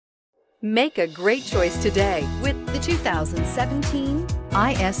Make a great choice today with the 2017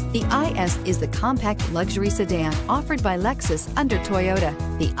 IS. The IS is the compact luxury sedan offered by Lexus under Toyota.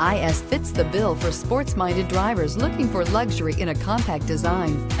 The IS fits the bill for sports-minded drivers looking for luxury in a compact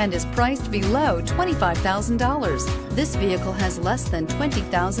design and is priced below $25,000. This vehicle has less than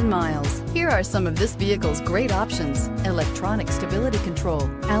 20,000 miles. Here are some of this vehicle's great options: electronic stability control,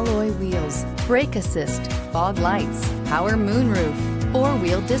 alloy wheels, brake assist, fog lights, power moonroof,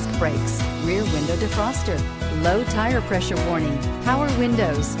 four-wheel disc brakes, rear window defroster, low tire pressure warning, power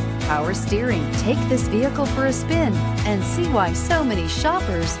windows, power steering. Take this vehicle for a spin and see why so many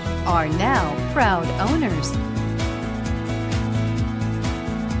shoppers are now proud owners.